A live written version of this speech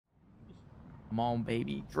Come on,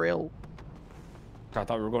 baby, drill. I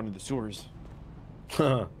thought we were going to the sewers.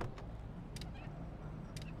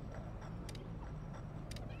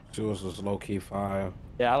 Sewers was low key fire.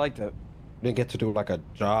 Yeah, I liked it. Didn't get to do like a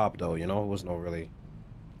job though, you know. It was no really.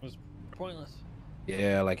 It was pointless.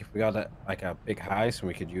 Yeah, like if we got that like a big heist and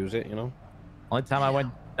we could use it, you know. Only time I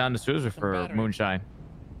went down to sewers was for battery. moonshine.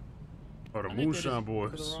 Oh, the I think they moonshine just do the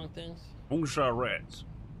boys. wrong things. Moonshine rats.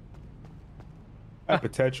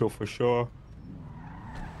 Potential for sure.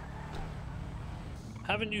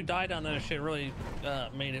 Having you die down that shit really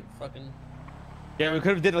made it fucking. Yeah, we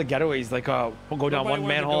could have did like getaways, like we'll go down Nobody one wanted to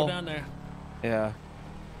manhole. Go down there. Yeah.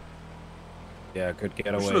 Yeah, good We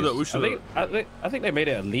getaways. should have. I think they made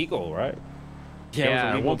it illegal, right? Yeah, it at was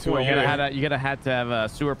one illegal point too, you gotta had to have a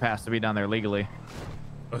sewer pass to be down there legally.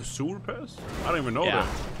 A sewer pass? I didn't even know Yeah. that.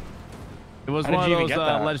 It was How did one you of even those get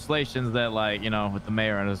that? legislations that, like, you know, with the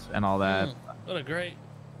mayor and all that. What a great,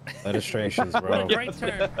 Legislations, what bro. a great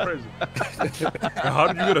term. Crazy. How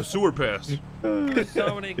did you get a sewer pass? There's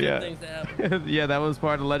so many good Yeah. things to happen. Yeah, that was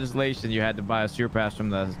part of the legislation. You had to buy a sewer pass from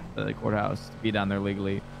the courthouse to be down there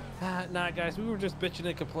legally. Nah, guys, we were just bitching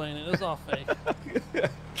and complaining. It was all fake.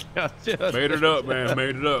 Made it up, man.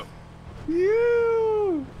 Made it up.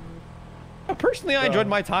 You. Personally, I enjoyed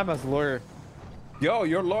my time as a lawyer. Yo,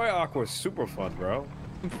 your lawyer arc was super fun, bro.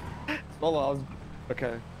 Hold on, I was...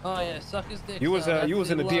 Okay. Oh yeah, suck his dick. You was son. you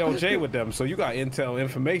was in the That's what DOJ with them, so you got intel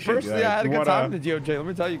information. Personally, I had a good time in the DOJ. Let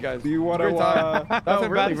me tell you guys. Do you want to? Great time. Oh, Nothing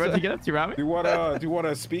really? bad. What did you get up to, Rami? Do you want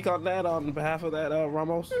to speak on that on behalf of that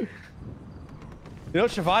Ramos? You know,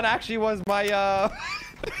 Siobhan actually was my Yeah,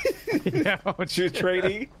 She was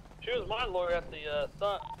trainee. She was my lawyer at the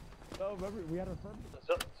Sun. No, remember we had our firm.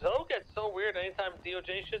 Zoe gets so weird anytime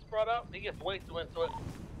DOJ shit's brought up. He gets way too into it.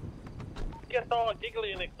 He gets all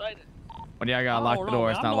giggly and excited. When I gotta lock the door,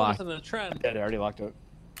 it's not locked. I'm noticing a trend. Yeah, they already locked it.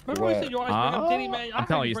 Remember we said you always bring up Diddy, man? I'm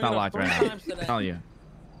telling you, it's not locked right now. I'm telling you.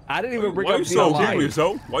 I didn't even bring Why up you so DOJ. giggly,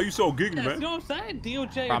 so? Why you so giggly, Yeah, man? you know what I'm saying?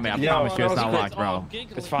 DOJ. Rami, I Diddy promise you it's brought not up, locked, it's bro. all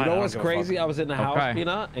giggly. It's fine. You know I what's don't give a crazy? fuck. I was in the house, Okay.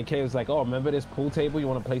 Peanut, and Kay was like, "Oh, remember this pool table? You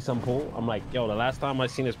want to play some pool?" I'm like, "Yo, the last time I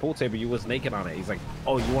seen this pool table, you was naked on it." He's like,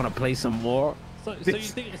 "Oh, you want to play some more?" So you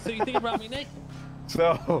think about me naked?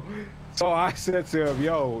 So I said to him,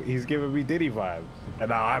 "Yo, he's giving me Diddy vibes," and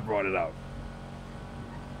now I brought it up.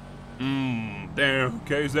 Damn.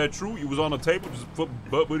 Okay, is that true? You was on the table just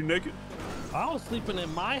butt booty naked? I was sleeping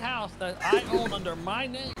in my house that I own under my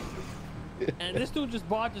name, and this dude just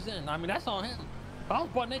barges in. I mean, that's on him. If I was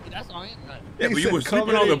butt naked, that's on him. Yeah, but you said, was sleeping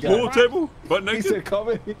 "Come on the in, pool guys." table, butt He naked. said,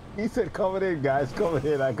 "Coming." He said, "Coming in, guys. Coming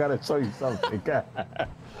in. I gotta show you something."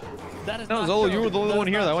 That is No, not Zolo, true. you were the only That one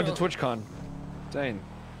is here not that went to true. TwitchCon. Dang.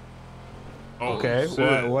 Oh, Okay.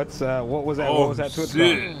 shit. What was that? Oh, What was that? Twitch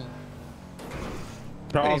shit. con?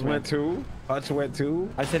 Charles Hey, man. went too. Hutch went too.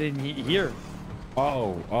 I said in here.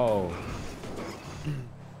 Oh.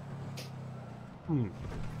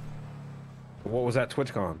 What was that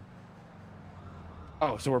TwitchCon?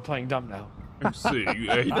 Oh, so we're playing dumb now. Let me see. You,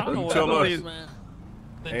 hey, I don't know you what tell that us. is, man.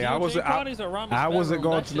 The Hey, DOJ parties are Rami's I wasn't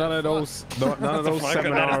bedroom. going That to shit none of fucked. those none of those Fuck, that is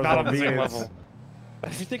seminars not on on the same VNs. level. You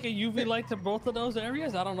think a UV light to both of those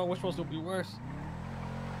areas? I don't know which ones would be worse.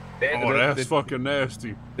 Oh, that's fucking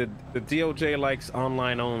nasty. The DOJ likes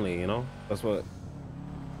online only, you know? That's what.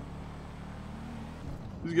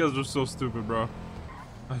 These guys are so stupid, bro.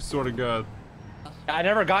 I swear to God. I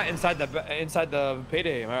never got inside the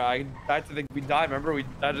payday. I died to the. We died. Remember, we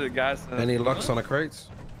died to the gas. Any lucks on the crates?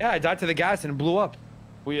 Yeah, I died to the gas and it blew up.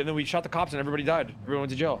 And then we shot the cops and everybody died. Everyone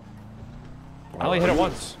went to jail. I only hit it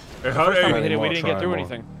once. Hey, First time we hey, hit it, we more, didn't get try through more.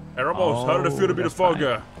 anything. hey, Ramos, how did it feel to be the that's fall fine.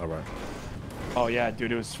 guy? All right. Oh yeah,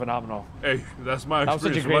 dude, it was phenomenal. Hey, that's my That was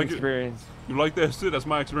such a experience. great experience. You like that shit? That's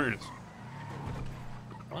my experience.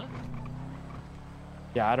 What?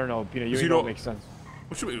 Yeah, I don't know, Peter. You You know don't- it makes sense.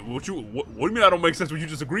 What do you mean I don't make sense when you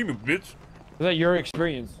just agree with, bitch? Is that your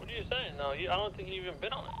experience? What are you saying? No, I don't think you even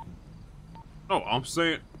been on it. No, I'm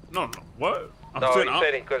saying no. What? I'm No, saying he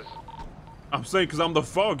said it because I'm saying because I'm the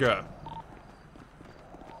fall guy.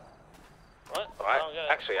 What? I don't get it.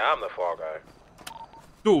 actually I'm the fall guy.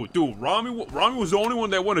 Dude, Rami was the only one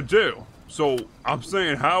that went to jail. So I'm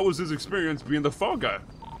saying, how was his experience being the fall guy?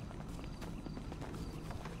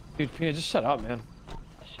 Dude, Peter, just shut up, man.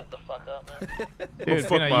 Shut the fuck up, man. Dude,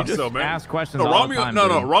 fuck you know, you just myself, man. ask questions No, all Rami, the time, no,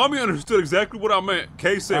 dude. Rami understood exactly what I meant.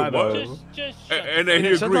 Kay I said know. what? Just shut And then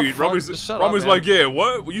he Shut the agreed. fuck- Rami's shut up, man. like, yeah,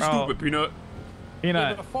 what? You Bro. stupid, Peanut. You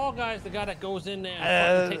know, the fall guy is the guy that goes in there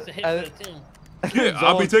and fucking takes a hit for the team. Yeah,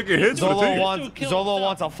 I'll be taking hits for the Zolo team. wants Dude, kill Zolo himself.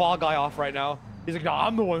 wants a fall guy off right now. He's like, no,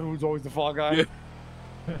 I'm the one who's always the fall guy. Yeah.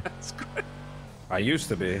 That's great. I used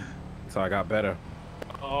to be, so I got better.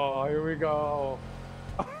 Oh, here we go.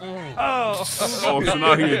 Oh. Oh, so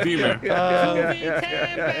now he a demon.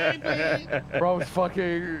 2v10, baby. Bro, it's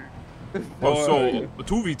fucking. Oh, so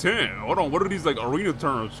 2v10. Hold on, what are these like arena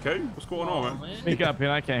terms, okay? What's going on, man? Speak up, man.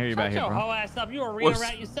 I can't hear you back Shut here, your bro. whole ass up. You a arena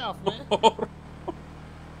rat yourself, man.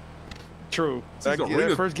 True. This is That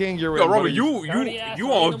arena- first gang you're Yo, in. Robert, buddy.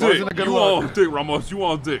 you on dick. Wasn't a good You look. on dick, Ramos. You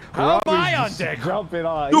on dick. How am I on deck? Jumping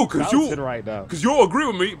on. Dude, He's cause you, bouncing right now. cause you'll agree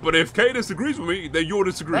with me, but if K disagrees with me, then you'll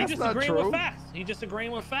disagree. He That's just not agreeing true. with facts. He just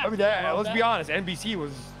agreeing with facts. I mean, I love let's that. be honest. NBC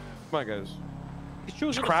was, my guys, He's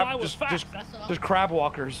choosing to crab, side with facts. just That's all. just crab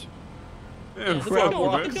walkers, Yeah, Look at fuck your- you,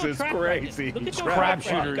 look man. at your This is track crazy. record. Look at your crab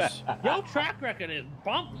track record. shooters. Your track record is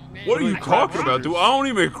bumpy, man. What are you My talking track about, dude? record- I don't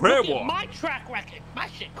even crab Look at walk. my track record. My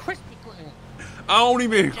shit crispy clean. I don't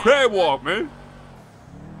even crab walk, man.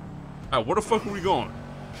 Alright, where the fuck are we going?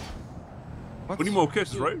 We need more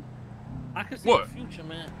catches, right? I can see What? the future,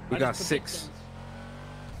 man. We I got just predict 6.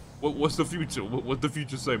 things. What's the future? What the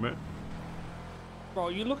future say, man? Bro,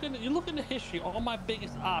 you look into history. All my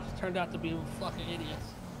biggest ops turned out to be fucking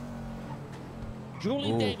idiots.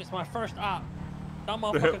 Julie Davis, my first op. That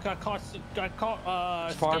motherfucker got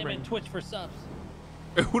caught Farming. scamming Twitch for subs.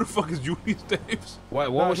 Hey, who the fuck is Julie Davis?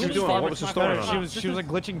 What No, was she Julie's doing? farming. What was the My story? favorite. She was like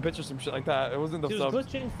glitching bitch or some shit like that. It wasn't the She sub. was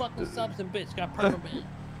glitching fucking subs and bitch. Got perma banned.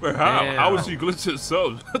 Wait, how? Damn. How was she glitching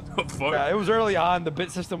subs? What the fuck? Yeah, it was early on. The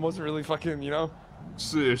bit system wasn't really fucking, you know.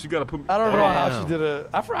 Shit, she gotta put me. I don't know how Damn. she did it.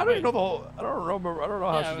 I don't even know the whole. I don't remember. I don't know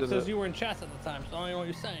how Yeah, she did because it. you were in chats at the time, so I don't know what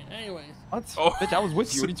you're saying. Anyways. What? Oh. Bitch, I was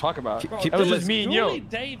with you. What are you talking about? Bro, Keep That was the just me and Julie you.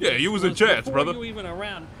 Davis Yeah, you was in was chats, before brother. You were even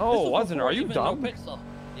around. Oh, This was wasn't. before Are you even dumb? NoPixel.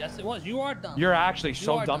 Yes, it was. You are dumb. You're actually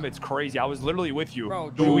so are dumb. dumb. It's crazy. I was literally with you. Bro,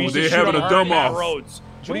 We Dude, used to they shoot having on a her dumb cat off. roads.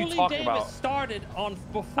 What are you Julie talking Davis about? started on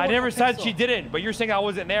before. I never said NoPixel. she didn't, but you're saying I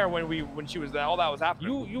wasn't there when she was there. All that was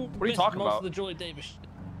happening. You What are you missed talking most about? of the Julie Davis shit.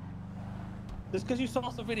 Just because you saw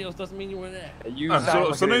some videos doesn't mean you were there. You Alright, sound so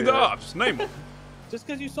like so name the a- ops. Name them. Just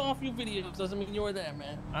because you saw a few videos doesn't mean you were there,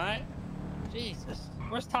 man. All right? Jesus.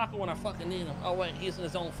 Where's Taco when I fucking need him? Oh wait, he's in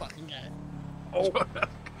his own fucking game.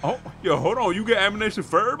 Oh, yo, hold on. You got ammunition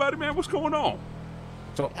for everybody, man? What's going on?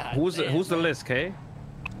 So God who's the damn, list, K?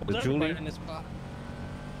 With There's everybody Julie? in this car.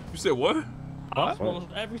 You said what? Almost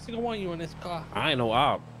every single one of you in this car. I ain't no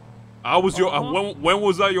op. I was your. Uh-huh. When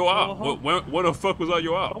was I your op? Uh-huh. When the fuck was I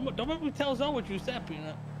your op? Don't make me tell Zoe what you said,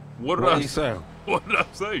 Peanut. What did What I did he say? What did I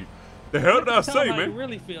say? The hell did I Tell say, him how you man?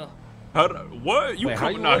 really feel. How did, what? You Wait, how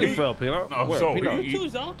you coming out really here? feel, Peanut? No, Where, so Peanut? You too,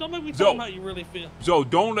 Zoe. Don't make me Zoe. tell him how you really feel. So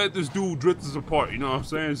don't let this dude drift us apart. You know what I'm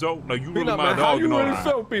saying? So like you really Peanut, my man, how dog you and all really that.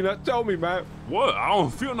 feel, Peanut? Tell me, man. What? I don't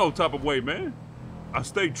feel no type of way, man. I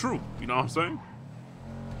stay true. You know what I'm saying?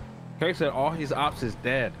 K said all his ops is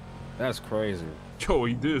dead. That's crazy. Yo,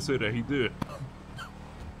 he did say that. He did.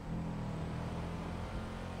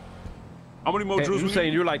 How many more Hey, drills you we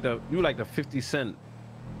saying need? you like the 50 Cent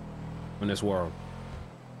in this world?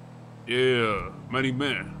 Yeah, many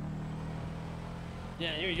men.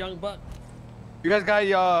 Yeah, you're a young buck. You guys got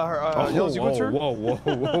Hills you went through? whoa, whoa,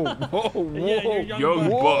 whoa, whoa, Yeah, you're whoa. young Young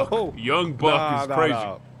buck. buck. Young buck is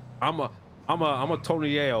crazy. I'm a Tony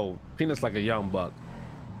Yeo. Peanut's like a young buck.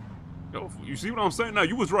 Yo, you see what I'm saying? Now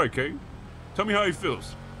you was right, K. Tell me how he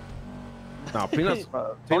feels. Nah, Peanut's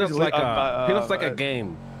Tony's Peanut's like like, a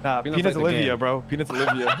game. Nah, Peanut's Peanut's like the Olivia, game. bro. Peanut's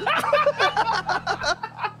Olivia.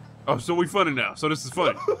 Oh, so we funny now. So this is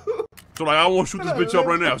funny. So like I won't shoot this bitch up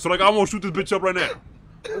right now. So like I won't shoot this bitch up right now.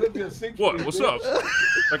 What? What's up?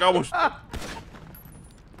 Like I won't.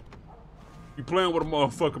 You playing with a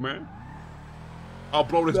motherfucker, man? I'll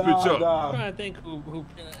blow this bitch up. I'm trying to think who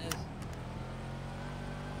Peanut is.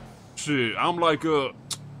 Shit, I'm like dude,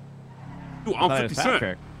 I'm Not 50 his fat Cent.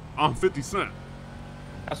 character. I'm 50 Cent.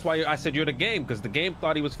 That's why I said you're the game, because the game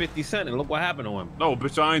thought he was 50 Cent, and look what happened to him. No,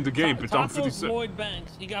 bitch, I ain't the game, bitch. I'm 50 Taco's Cent. Lloyd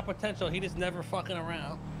Banks. He got potential. He just never fucking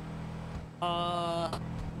around. I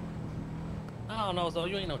don't know, though.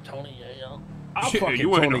 You ain't no Tony Yayo. I'm Shit, fucking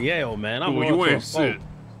you ain't Tony no- Yeo, man. I'm Dude, loyal you to a ain't shit. fault.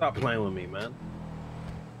 Stop playing with me, man.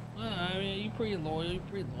 I mean, you pretty loyal. You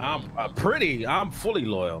pretty loyal. I'm fully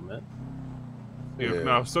loyal, man. Yeah.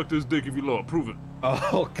 Now suck this dick if you love. Prove it. Oh,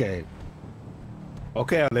 okay.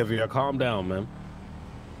 Okay, Olivia, calm down, man.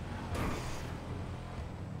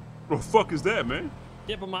 What the fuck is that, man?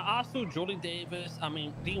 Yeah, but my also Julie Davis. I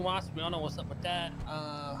mean, Dean Watson. We all know what's up with that.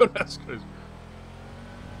 That's crazy.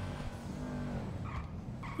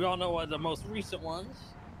 We all know what the most recent ones.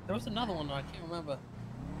 There was another one though. I can't remember.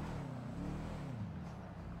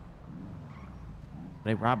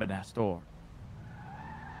 They robbing that store.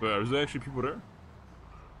 But is there actually people there?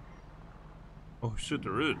 Oh shit,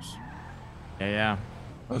 there is. Yeah.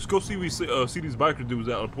 Let's go see see these biker dudes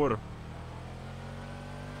out in Porter.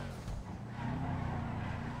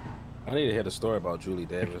 I need to hear the story about Julie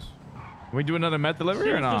Davis. Can we do another meth delivery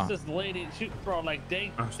She or was not? just this lady. Bro, like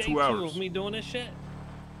day That's 2 two hours. of me doing this shit.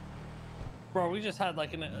 Bro, we just had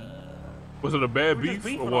like an. Was it a bad we just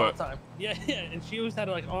beef or beefing all what? the time. Yeah, yeah. And she always had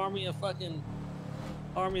like army of simps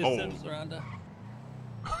around her.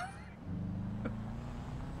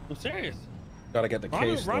 I'm serious. Gotta get the Rami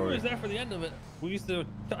case story. was there for the end of it. We used to.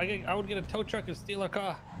 I would get a tow truck and steal her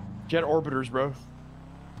car. Jet orbiters, bro.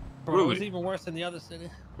 Bro, it was Really? even worse than the other city.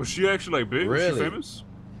 Was she actually like big? Was Really? she famous?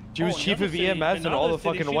 She was Oh, chief another of city- EMS and all another the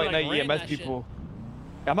city, fucking she, white like, knight ran EMS that shit. people.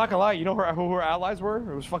 I'm not gonna lie, you know who her allies were?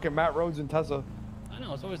 It was fucking Matt Rhodes and Tessa. I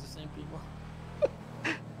know, it's always the same people.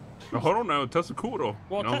 Now, hold on now, Tessa cool though.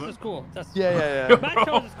 Well, You know what I'm Tessa's cool. Tessa's Yeah, yeah. Matt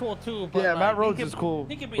Rhodes is cool too. But Yeah, like, Matt Rhodes he is cool,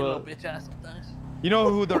 He can be a little but- bitch ass sometimes. You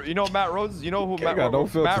know Matt Rhodes? You know who Cat got no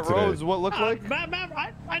filter Matt today. Rhodes what looked like?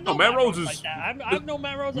 I know No, Matt Rhodes like is- that. I've known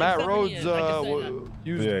Matt Rhodes. Matt like 7 Rhodes years. I can say that.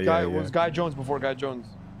 used Yeah, guy yeah. was Guy Jones before Guy Jones.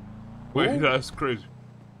 Wait, that's crazy.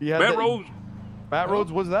 He had Matt that- Rhodes. Matt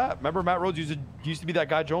Rhodes was that. Remember Matt Rhodes used to be that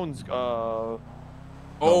Guy Jones Oh,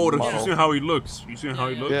 model. you seen how he looks? You seen how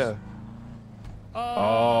he Yeah, looks? yeah.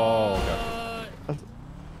 Oh,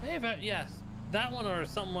 Yes, that one or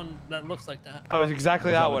someone that looks like that. Oh, it was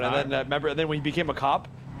exactly that one. And guy? then remember, and then when he became a cop,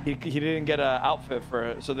 he didn't get an outfit for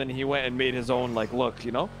it, so then he went and made his own like look,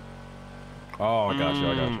 you know? Oh, I got you.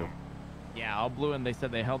 I got you. Yeah, all blue, and they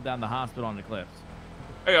said they held down the hospital on the cliffs.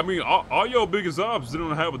 Hey, I mean, all your biggest ops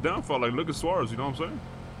didn't have a downfall. Like, look at Suarez. You know what I'm saying?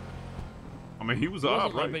 I mean, he was He an op,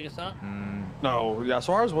 wasn't my right? biggest op. No, yeah,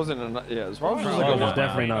 Suarez wasn't. Yeah, Suarez was Suarez like was a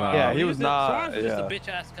definitely not. Yeah, he was not. Suarez was just Yeah. a bitch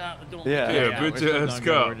ass cop doing. Yeah. Yeah, we're bitch still ass doing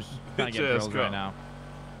good. cop. We're just trying to get Bitch ass drills cop. right now.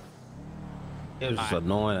 It was just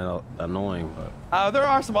annoying, but There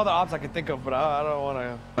are some other ops I can think of, but I don't want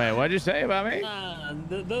to. Wait, what'd you say about me?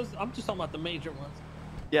 Those. I'm just talking about the major ones.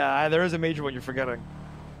 Yeah, there is a major one you're forgetting.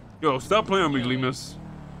 Yo, stop playing with me, Lemus.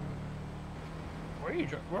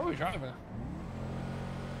 Where are we driving?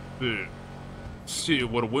 Yeah. Shit,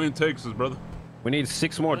 what a win takes us, brother. we need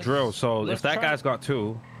 6 more Let's- drills. So let's if that try- guy's got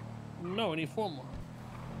 2, No, we need 4 more.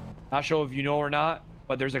 Not sure if you know or not,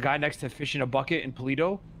 but there's a guy next to Fish in a Bucket in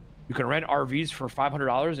Toledo. You can rent RVs for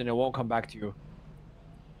 $500 and it won't come back to you.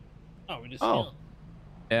 Oh, we just. Oh.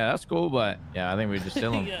 Yeah, that's cool, but yeah, I think we just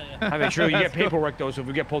steal them. Yeah, yeah. I mean, sure, you get paperwork though, so if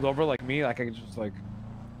we get pulled over like me, like I can just like,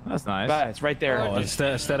 That's nice. bah, it's right there. Oh,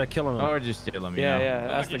 instead of killing him. Or just steal them. Yeah, you know? yeah,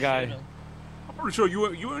 that's the Just guy. shoot 'em. I'm pretty sure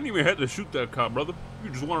you ain't even had to shoot that cop, brother. You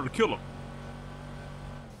just wanted to kill him.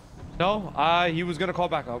 No, he was gonna call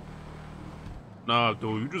back up. Nah,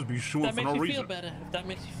 dude, you just be shooting That for makes no you reason. feel better. If that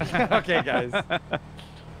makes you feel. Okay, guys.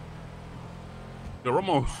 Yo,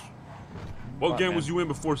 Ramos, what What, game man? was you in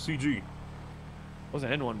before CG?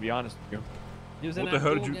 Wasn't in one, to be honest with you. He was in What the that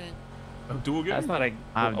hell duel did you- gang. Abdul game? That's not a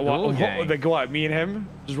Abdul gang. Like what? Me and him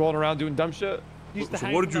just rolling around doing dumb shit. He used to So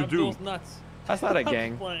hang what did from you do? Abdul's Nuts. That's not a I'm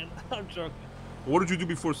gang. just playing. I'm joking. What did you do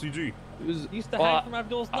before CG? It was, He used to well, hang from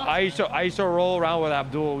Abdul's Nuts. I used to roll around with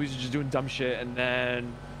Abdul. We used to just doing dumb shit, and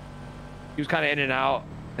then he was kind of in and out.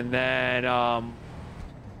 And then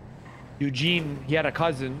Eugene, he had a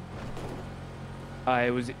cousin.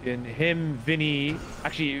 It was in him, Vinny.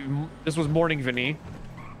 Actually, this was Morning Vinny.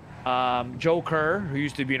 Joe Kerr, who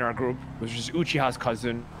used to be in our group, was just Uchiha's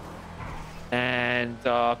cousin, and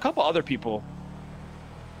a couple other people.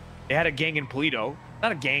 They had a gang in Toledo.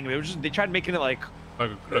 Not a gang. They tried making it like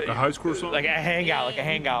Like a high school or something? a hangout, like a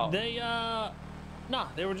hangout. They no,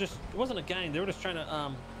 they were just. It wasn't a gang. They were just trying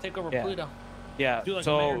to take over Yeah. Pluto. Yeah, Do like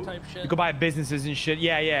so mayor type shit. you could buy businesses and shit.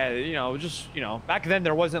 Yeah, you know, just back then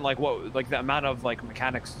there wasn't like the amount of like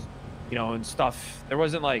mechanics, and stuff. There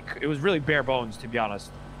wasn't like it was really bare bones, to be honest.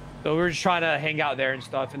 So we were just trying to hang out there and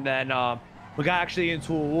stuff, and then we got actually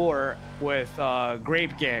into a war with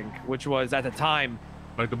Grape Gang, which was at the time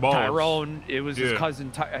Like the balls. Tyrone. It was his Yeah.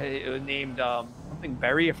 cousin named something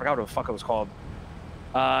Berry. I forgot what the fuck it was called.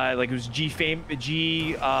 Like it was G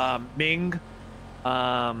Ming.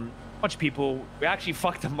 Bunch of people. We actually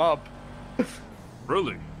fucked them up.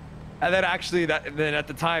 Really? And then actually then at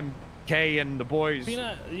the time, Kay and the boys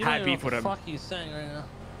Peanut, you had don't beef know with what him. the fuck he's saying right now.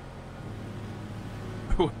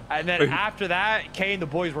 And then Wait. after that, Kay and the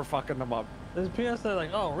boys were fucking them up. This Peanut said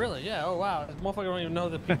like, oh really? Yeah. Oh wow. This motherfucker don't even know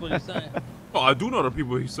the people he's saying. Oh, I do know the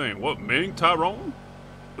people he's saying. What, Ming? Tyrone?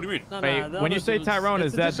 What do you mean? No, Wait, the when you other say dudes- Tyrone, it's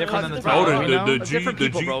is a that different than the different- Tyrone Oh, we know? the G- Different the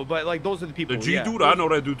people, G- bro. But like those are the people. The G yeah. dude, I know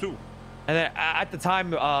that dude too. And then at the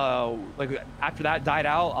time, like after that died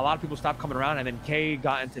out, a lot of people stopped coming around, and then Kay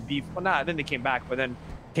got into beef. Well, nah, then they came back, but then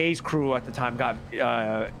Kay's crew at the time got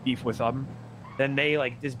beef with them. Then they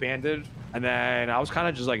like disbanded, and then I was kind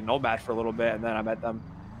of just like nomad for a little bit, and then I met them.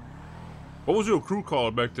 What was your crew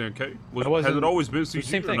called back then, K? It Has wasn't- it always been It was the CG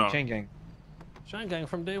same or thing, not? Chain Gang. Shine Gang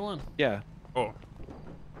from day one. Yeah. Oh.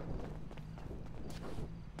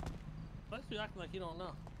 Why you acting like you don't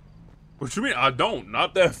know? What you mean? I don't.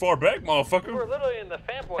 Not that far back, motherfucker. You were literally in the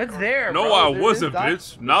fanboy. It's there. No, bro. I wasn't,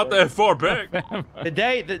 bitch. Not that far back. The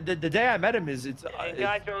day I met him is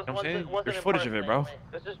Guy Jones there's footage of it, bro.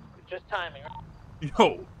 This is just timing.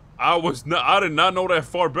 Yo, I did not know that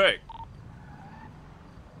far back.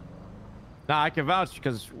 Nah, I can vouch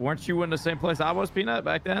because weren't you in the same place I was, Peanut,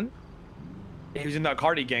 back then? He was in that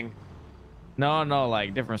Cardi gang. No,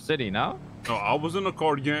 like different city, no? No, I was in the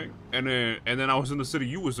card gang, and then I was in the city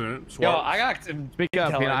you was in. Yo, I got to speak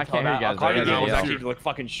up, Peanut. I can't hear you guys. Cardi right gang now. was Yeah. actually like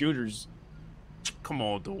fucking shooters. Come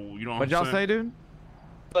on, dude. You know what What'd I'm y'all saying? say, dude?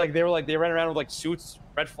 Like they ran around with like suits,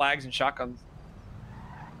 red flags, and shotguns.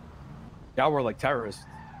 Y'all were like terrorists.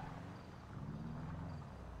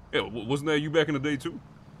 Yeah, wasn't that you back in the day too?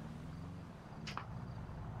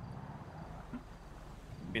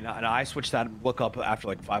 I mean, and I switched that look up after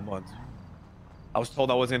like 5 months. I was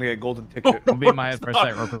told I wasn't gonna get a golden ticket. I'll be in my head for a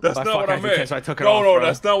second, real quick. That's I not what I fucking had to meant. so I took it no, off, no, bro.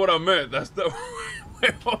 that's not what I meant. That's not.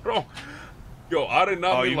 Wait, hold on. Yo, I did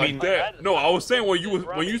not mean you like mean- that. No, I was saying when you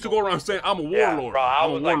used to go around saying I'm a warlord. bro, I I'm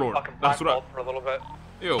a was like warlord. fucking That's what blackballed for a little bit.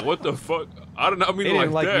 Yo, what the fuck? I did not mean They it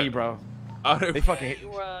didn't like that. me, bro. I didn't. They fucking.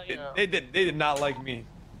 You, you know, They did not like me.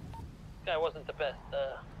 guy wasn't the best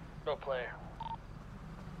pro player.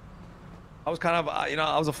 I was kind of,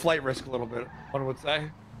 I was a flight risk a little bit. One would say.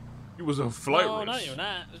 He was a flight No, risk. not even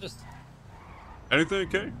that. It's just Anything,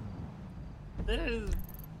 K? they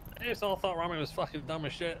just all thought Rami was fucking dumb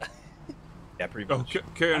as shit. Yeah, pretty Oh, much.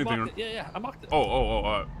 K, I anything? mocked it. Yeah, I mocked it. Oh, all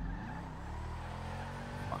right.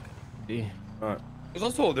 It was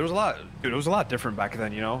also there was a lot, dude. It was a lot different back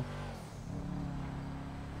then, you know.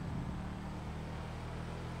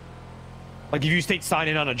 Like if you stayed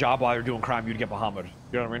signing on a job while you're doing crime, you'd get Bahamut.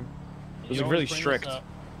 You know what I mean? It was You like, really always bring strict. this up.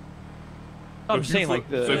 I'm If just you saying, like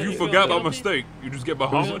the. So if you You forgot feel by guilty? mistake, you just get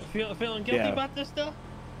Bahamut. Feeling guilty Yeah. about this stuff?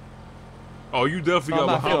 Oh, you definitely I'm got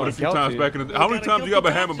not Bahamut a feeling few times guilty. back in the day. How many times you got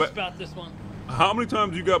Bahamut back? About this one. How many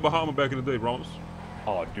times you got Bahamut back in the day, Ramos?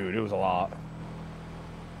 Oh, dude, it was a lot.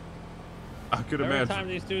 I could Every imagine. time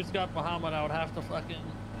these dudes got Bahamut, I would have to fucking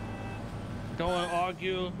go and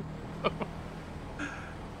argue.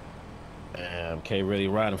 Damn, K really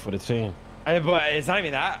riding for the team. But it's not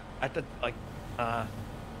even that. I thought like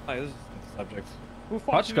this is the subject. Who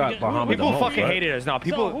fucked Hutch you got again? Bahamut the People most, fucking right? hated us. No, So,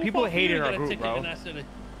 people who people fucked you hated to our get a group, ticket bro. in that city?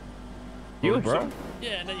 You, bro? Yeah,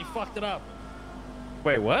 and then you fucked it up.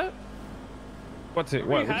 Wait, what? What's it?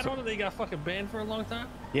 We What? had one and they got fucking banned for a long time.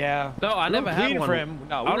 Yeah. No, I We never were had pleading one. for him.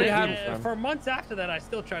 No, we I only were had- pleading for him. For months after that, I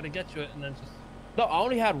still tried to get you it, and then just. No, I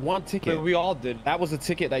only had one ticket. But we all did. That was the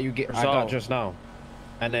ticket that you get. I So- got just now,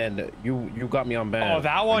 and then you got me on ban. Oh,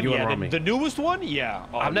 that one? You and Yeah. Rami. The newest one? Yeah.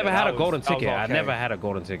 Oh, I've never yeah, had that a was- golden that was ticket. I okay. never had a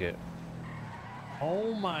golden ticket.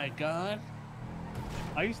 Oh my god.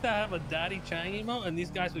 I used to have a Daddy Chang emote, and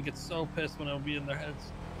these guys would get so pissed when it would be in their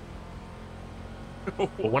heads. But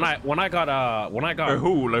when I got Hey,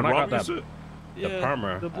 who? Like when I got Rami that- said? The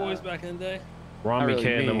permer. The boys back in the day. Rami really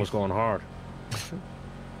K and them me. was going hard.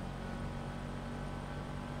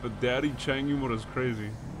 The Daddy Chang emote is crazy.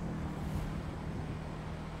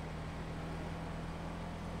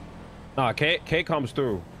 Nah, K comes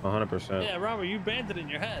through 100%. Yeah, Robert, you banned it in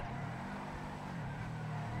your head.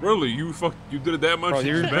 Really? You did it that much? Bro,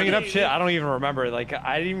 You you're just bringing banned up it? shit I don't even remember. Like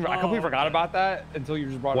I completely Oh, forgot okay. about that until you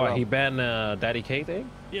just brought it What? up. He banned Daddy K thing?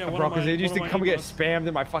 Yeah, Bro, because it used to come get spammed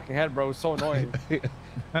in my fucking head, bro. It was so annoying.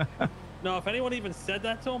 No, if anyone even said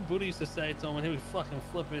that to him, Booty used to say it to him, and he would fucking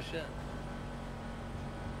flip his shit.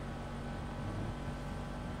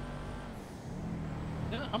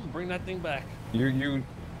 Yeah, I'm gonna bring that thing back. You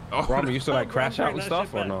Oh, Rami used to like I'm crash out and bringing that stuff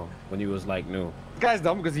shit or back. no? When you was like new. This guy's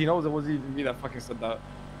dumb because he knows it wasn't even me that fucking said that.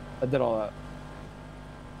 I did all that.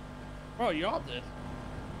 Bro, y'all did.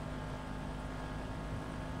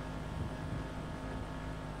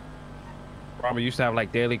 Rami used to have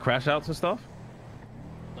like daily crash outs and stuff.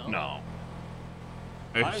 No.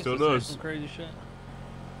 It I used still to say does. some crazy shit.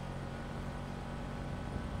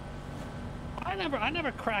 I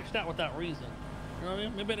never crashed out without reason. You know what I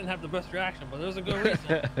mean? Maybe I didn't have the best reaction, but there was a good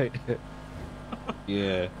reason.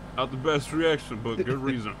 Yeah. Not the best reaction, but good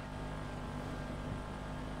reason.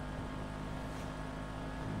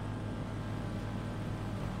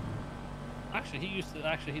 Actually,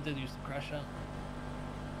 he did used to crash out.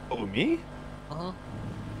 Oh, me? Uh-huh.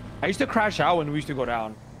 I used to crash out when we used to go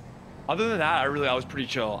down. Other than that, I was pretty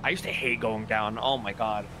chill. I used to hate going down. Oh my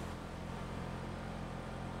god.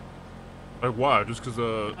 Like why? Just because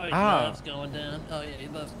Oh, he loves going down. Oh, yeah, he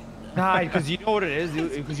loves going down. Nah, because you know what it is,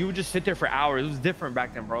 because you would just sit there for hours. It was different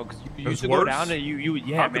back then, bro. Because you used It's to go worse? down and you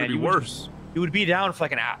yeah, How could man. it be you would- worse? You would be down for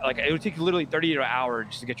like an hour. Like it would take you literally 30 to an hour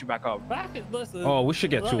just to get you back up. Listen. Oh, we should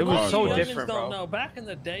get two It was cars. so bro. different, bro. No, back in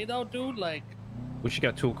the day though, dude, like We should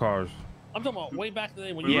get 2 cars. I'm talking about way back in the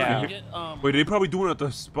day when you Yeah. could get Wait, they probably doing it at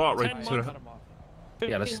the spot 10 right months. to the...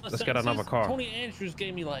 Yeah, let's get another car. Tony Andrews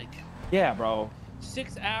gave me like Yeah, bro.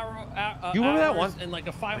 6 hour. You remember that hours one? and like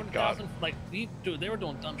a 500,000. Like, dude, they were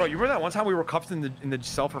doing dumb Bro, shit. you remember that one time we were cuffed in the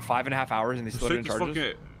cell for 5.5 hours and they still didn't charge us?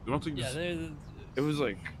 I don't think Yeah, this... It was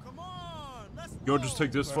like, Yo, just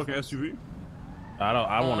take this fucking SUV?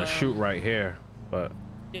 I want to shoot right here, but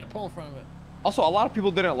yeah, pull in front of it. also a lot of people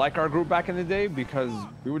didn't like our group back in the day because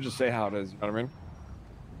we would just say how it is. You know what I mean?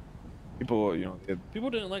 People, you know, People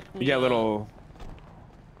didn't like me. you get a little,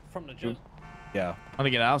 from the jump. yeah. I'm gonna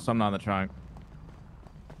get out, so I'm not in the trunk.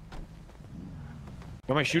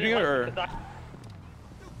 Am I shooting it or?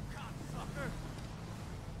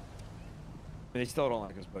 They still don't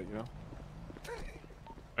like us, but you know.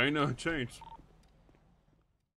 Ain't nothing changed.